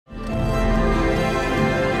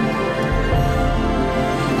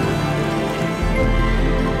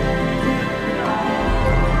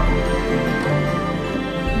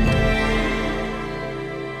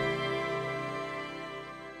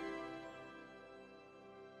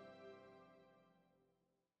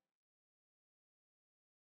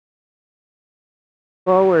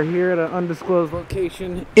Well, we're here at an undisclosed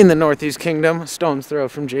location in the Northeast Kingdom, stone's throw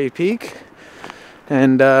from Jay Peak.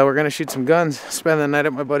 And we're gonna shoot some guns, spend the night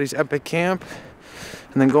at my buddy's epic camp,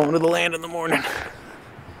 and then go into the land in the morning.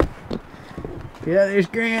 Yeah, there's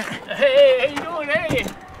Grant. Hey, how you doing? Hey!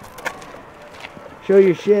 Show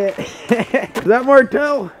your shit. Is that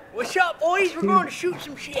Martel? What's up, boys? We're going to shoot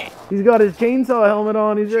some shit. He's got his chainsaw helmet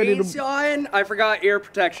on. He's ready to... Chainsawing. I forgot ear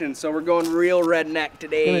protection, so we're going real redneck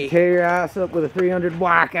today. Gonna tear your ass up with a 300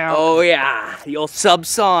 blackout. Oh yeah, the old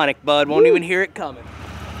subsonic, bud. Won't even hear it coming.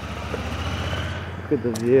 Look at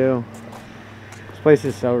the view. This place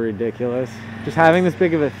is so ridiculous. Just having this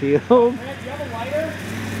big of a field. Man, do you have a lighter?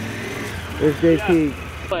 There's Jay Peak.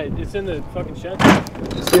 But it's in the fucking shed.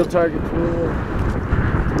 Steel target tool.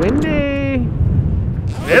 It's windy.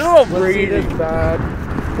 It's a little breezy. breezy. This bad.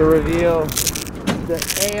 The reveal. The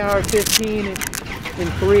AR-15 in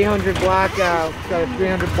 300 blackout. It's got a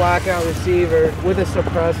 300 blackout receiver with a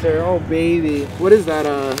suppressor. Oh baby. What is that?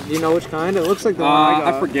 Do you know which kind? It looks like the one I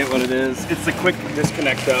got. I forget what it is. It's the quick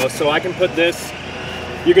disconnect though. So I can put this.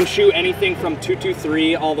 You can shoot anything from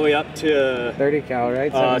 223 all the way up to 30 cal,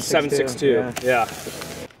 right? 7.62. Yeah.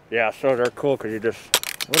 Yeah. So they're cool because you just.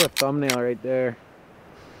 What a thumbnail right there.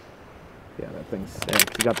 Yeah, that thing's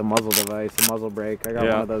sick. You got the muzzle device, the muzzle brake. I got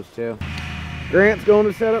one of those too. Grant's going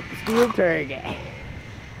to set up the steel target.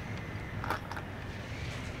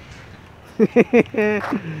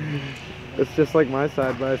 It's just like my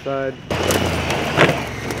side-by-side.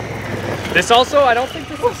 This also, I don't think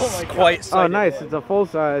this is quite sighted. Oh, nice. It's a full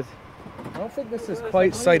size. I don't think this is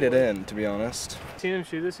quite sighted in, to be honest. Seen him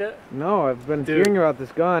shoot this yet? No, I've been hearing about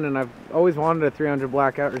this gun, and I've always wanted a 300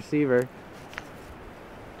 blackout receiver.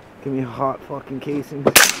 Give me a hot fucking casing.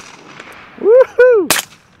 Woohoo!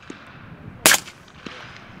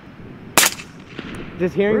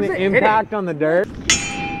 Just hearing the impact on the dirt.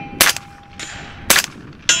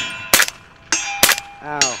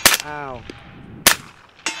 Ow, ow.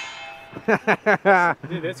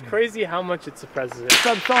 Dude, it's crazy how much it suppresses it.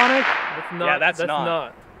 Subsonic? That's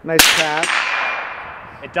not. Nice cap.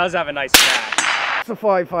 It does have a nice cap. It's a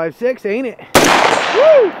 5.56, ain't it?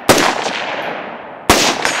 Woo!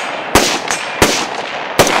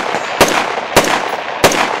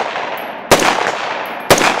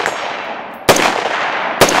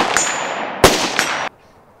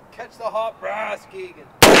 Catch the hot brass, Keegan.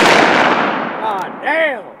 God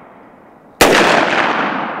damn!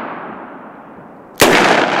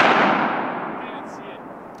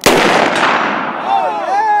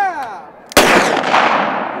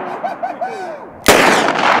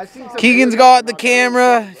 Keegan's got the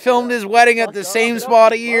camera, filmed his wedding at the same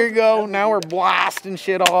spot a year ago. Now we're blasting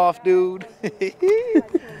shit off, dude.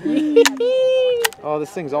 Oh, this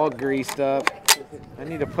thing's all greased up. I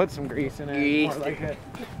need to put some grease in it. More like it.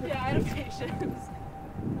 Yeah, I have patience.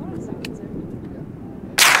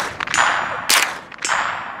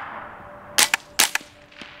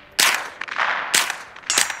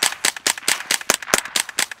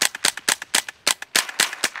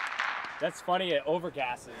 That's funny, it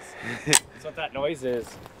overgasses. That's what that noise is.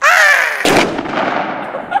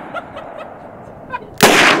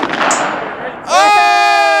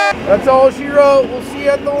 That's all she wrote. We'll see you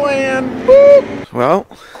at the land. Boop. Well,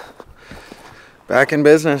 back in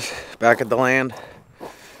business, back at the land.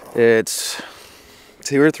 It's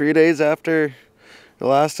 2 or 3 days after the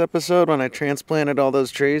last episode when I transplanted all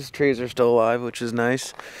those trees. Trees are still alive, which is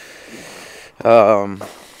nice.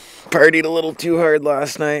 Partied a little too hard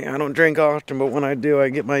last night. I don't drink often, but when I do, I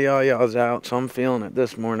get my yah-yahs out, so I'm feeling it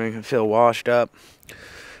this morning. I feel washed up.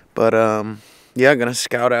 But, yeah, gonna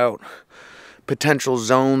scout out potential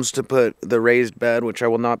zones to put the raised bed, which I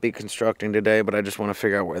will not be constructing today, but I just want to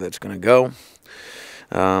figure out where that's gonna go.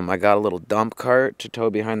 I got a little dump cart to tow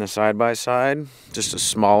behind the side-by-side, just a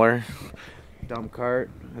smaller dump cart,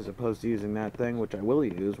 as opposed to using that thing, which I will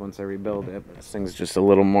use once I rebuild it. But this thing's just a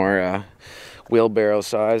little more wheelbarrow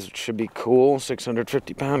size, which should be cool.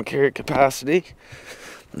 650-pound carry capacity.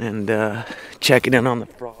 And checking in on the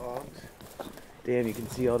frogs. Damn, you can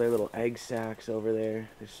see all their little egg sacs over there.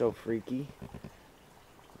 They're so freaky.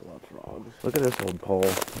 I love frogs. Look at this old pole.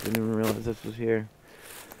 Didn't even realize this was here.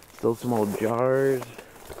 Still some old jars.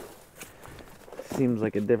 Seems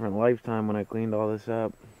like a different lifetime when I cleaned all this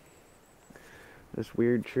up. This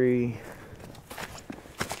weird tree.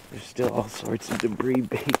 There's still all sorts of debris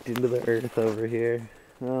baked into the earth over here.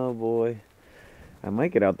 Oh boy. I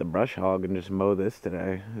might get out the brush hog and just mow this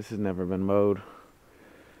today. This has never been mowed.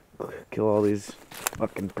 Kill all these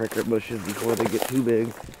fucking prickle bushes before they get too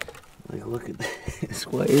big. Like, look at this.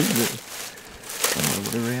 What is this? Oh, I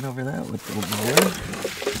would have ran over that with the mower.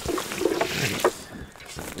 Nice.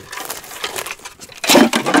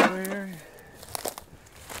 everywhere.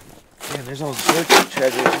 Man, there's all sorts of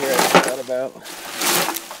treasures here I forgot about.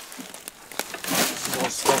 This is all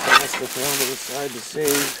stuff I must have thrown to the side to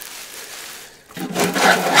save.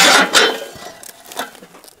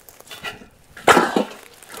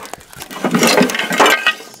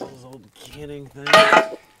 Those old canning things.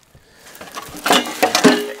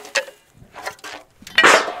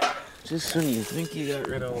 Just when you think you got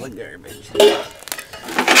rid of all the garbage.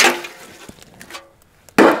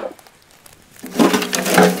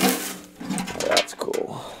 That's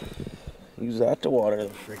cool. Use that to water the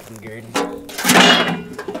freaking garden.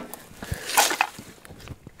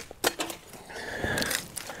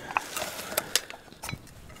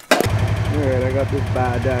 Alright, I got this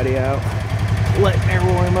bad daddy out. Letting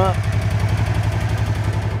her warm up.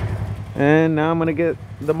 And now I'm gonna get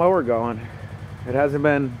the mower going. It hasn't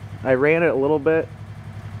been, I ran it a little bit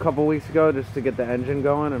a couple weeks ago just to get the engine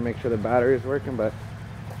going and make sure the battery is working, but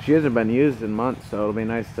she hasn't been used in months, so it'll be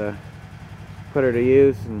nice to put her to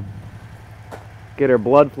use and get her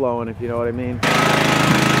blood flowing, if you know what I mean.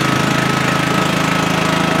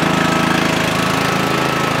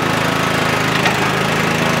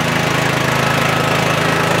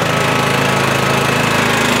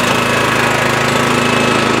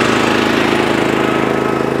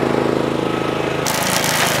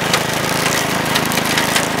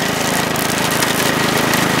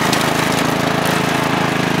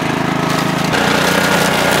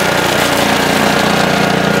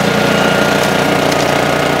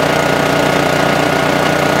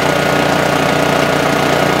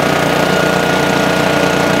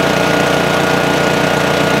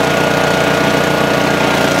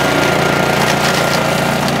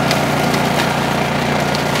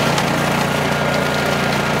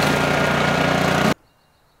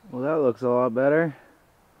 Looks a lot better.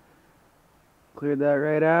 Cleared that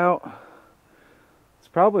right out. It's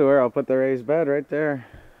probably where I'll put the raised bed, right there.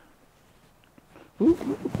 Whoop,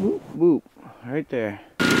 whoop, whoop, whoop. Right there.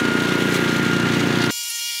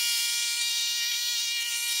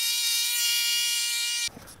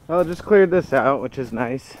 Well, I just cleared this out, which is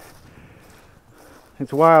nice.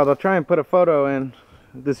 It's wild. I'll try and put a photo in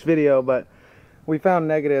this video, but we found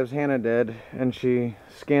negatives, Hannah did, and she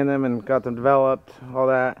scanned them and got them developed, all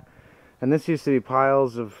that. And this used to be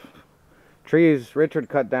piles of trees Richard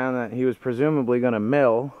cut down that he was presumably going to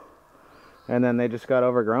mill. And then they just got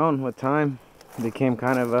overgrown with time. It became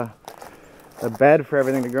kind of a bed for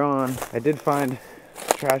everything to grow on. I did find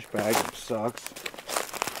a trash bag, which sucks.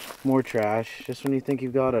 More trash, just when you think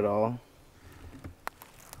you've got it all.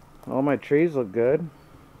 All my trees look good.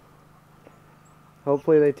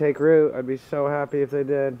 Hopefully they take root. I'd be so happy if they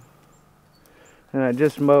did. And I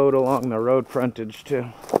just mowed along the road frontage too.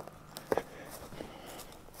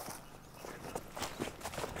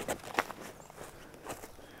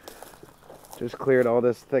 Just cleared all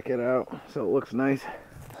this thicket out so it looks nice.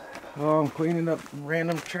 Oh, I'm cleaning up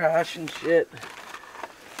random trash and shit.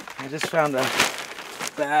 I just found a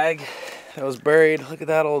bag that was buried. Look at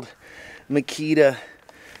that old Makita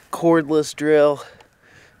cordless drill.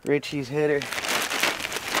 Richie's hitter.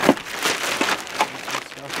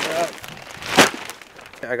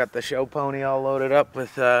 I got the show pony all loaded up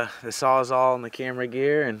with the Sawzall and the camera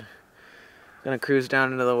gear, and gonna cruise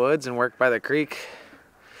down into the woods and work by the creek.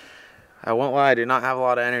 I won't lie, I do not have a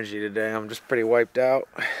lot of energy today. I'm just pretty wiped out.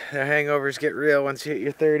 The hangovers get real once you hit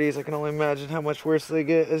your 30s. I can only imagine how much worse they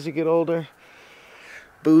get as you get older.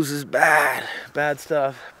 Booze is bad. Bad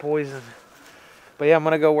stuff. Poison. But yeah, I'm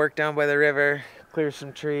going to go work down by the river, clear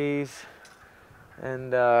some trees,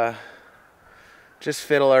 and just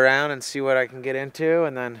fiddle around and see what I can get into,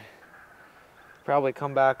 and then probably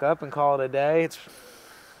come back up and call it a day. It's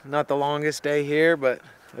not the longest day here, but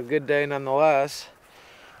a good day nonetheless.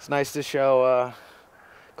 It's nice to show,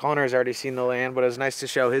 Connor's already seen the land, but it was nice to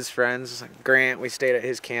show his friends. Grant, we stayed at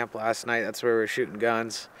his camp last night. That's where we were shooting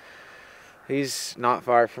guns. He's not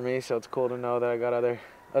far from me, so it's cool to know that I got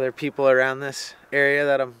other people around this area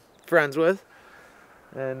that I'm friends with.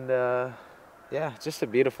 And yeah, just a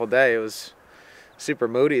beautiful day. It was super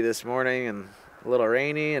moody this morning and a little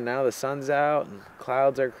rainy, and now the sun's out and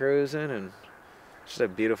clouds are cruising, and just a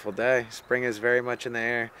beautiful day. Spring is very much in the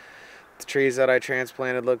air. The trees that I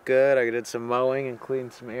transplanted look good. I did some mowing and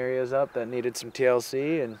cleaned some areas up that needed some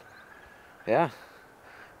TLC, and yeah,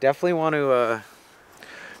 definitely want to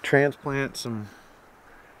transplant some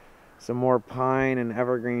more pine and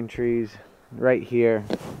evergreen trees right here,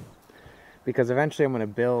 because eventually I'm going to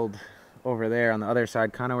build over there on the other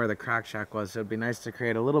side, kind of where the crack shack was, so it'd be nice to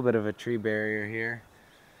create a little bit of a tree barrier here.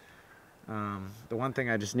 The one thing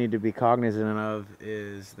I just need to be cognizant of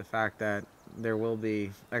is the fact that there will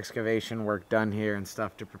be excavation work done here and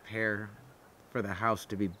stuff to prepare for the house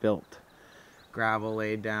to be built. Gravel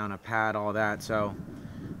laid down, a pad, all that. So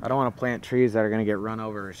I don't want to plant trees that are going to get run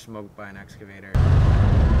over or smoked by an excavator.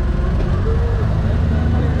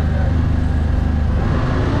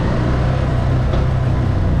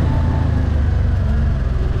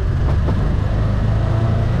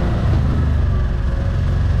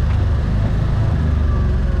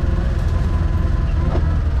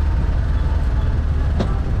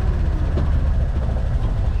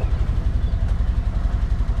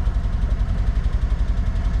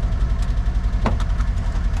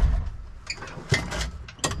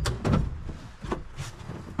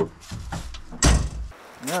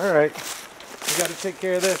 All right, we got to take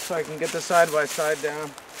care of this so I can get the side-by-side down.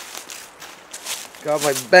 Got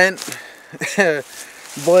my bent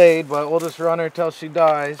blade, but we'll just run her till she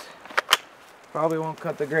dies. Probably won't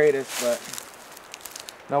cut the greatest, but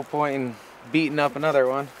no point in beating up another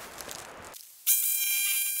one.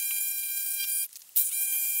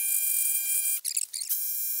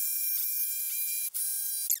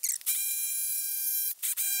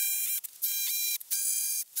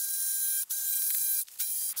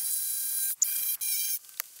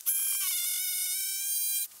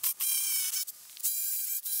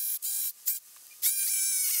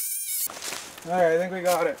 All right, I think we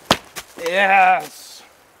got it. Yes!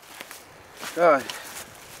 Good.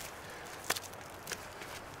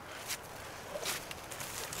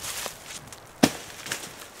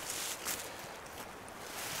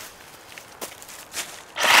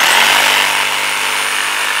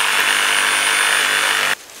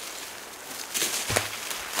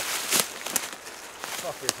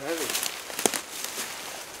 Fucker's heavy.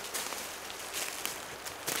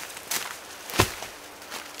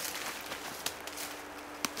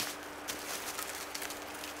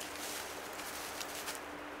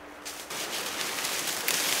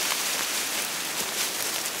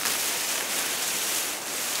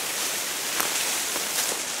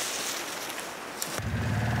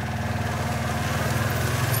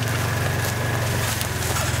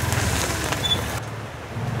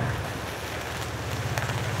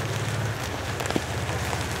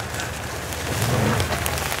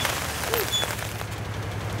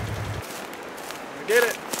 Did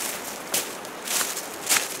it.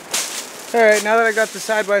 All right, now that I got the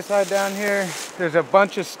side-by-side down here, there's a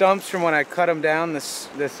bunch of stumps from when I cut them down this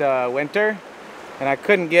winter, and I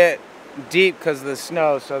couldn't get deep because of the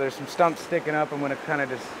snow, so there's some stumps sticking up. I'm going to kind of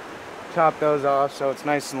just chop those off so it's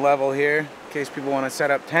nice and level here in case people want to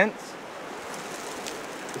set up tents.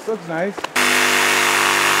 This looks nice.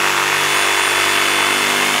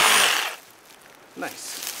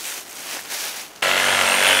 Nice.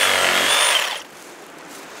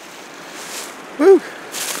 Woo!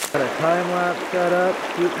 Got a time lapse set up,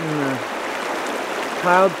 shooting the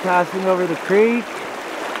clouds passing over the creek.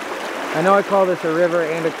 I know I call this a river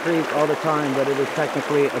and a creek all the time, but it is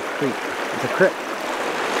technically a creek. It's a creek.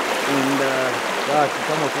 And gosh, it's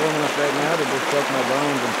almost warm enough right now to just soak my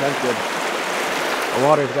bones and tempted. The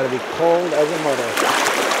water's got to be cold as a mother.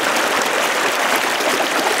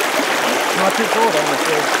 Not too cold,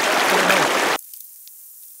 honestly. Pretty nice.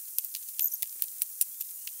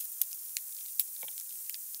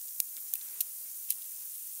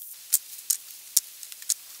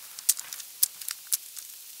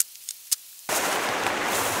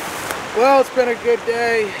 Well, it's been a good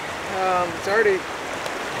day. It's already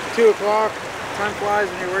 2 o'clock. Time flies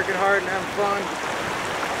when you're working hard and having fun.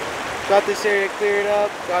 Got this area cleared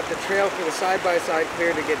up. Got the trail for the side-by-side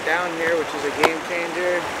cleared to get down here, which is a game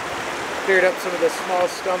changer. Cleared up some of the small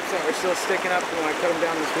stumps that were still sticking up from when I cut them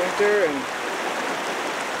down this winter, and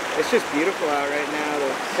it's just beautiful out right now.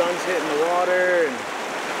 The sun's hitting the water, and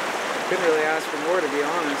couldn't really ask for more, to be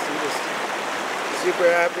honest. I'm just super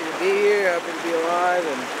happy to be here, happy to be alive,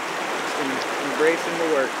 and embracing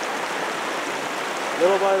the work.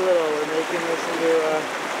 Little by little, we're making this into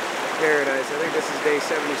paradise. I think this is day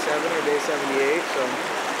 77 or day 78, so I'm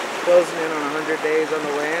closing in on 100 days on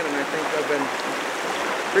the land, and I think I've been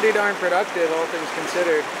pretty darn productive, all things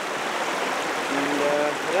considered. And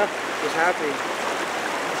yeah, just happy.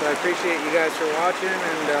 So I appreciate you guys for watching,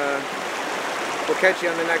 and we'll catch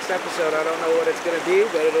you on the next episode. I don't know what it's going to be,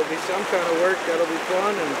 but it'll be some kind of work that'll be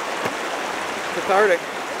fun and cathartic.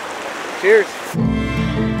 Cheers.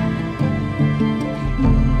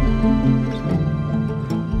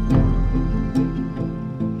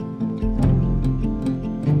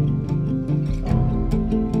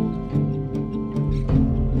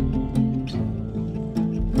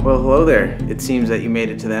 Well, hello there. It seems that you made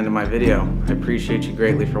it to the end of my video. I appreciate you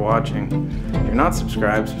greatly for watching. If you're not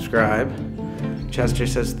subscribed, subscribe. Chester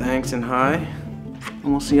says thanks and hi, and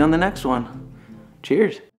we'll see you on the next one. Cheers.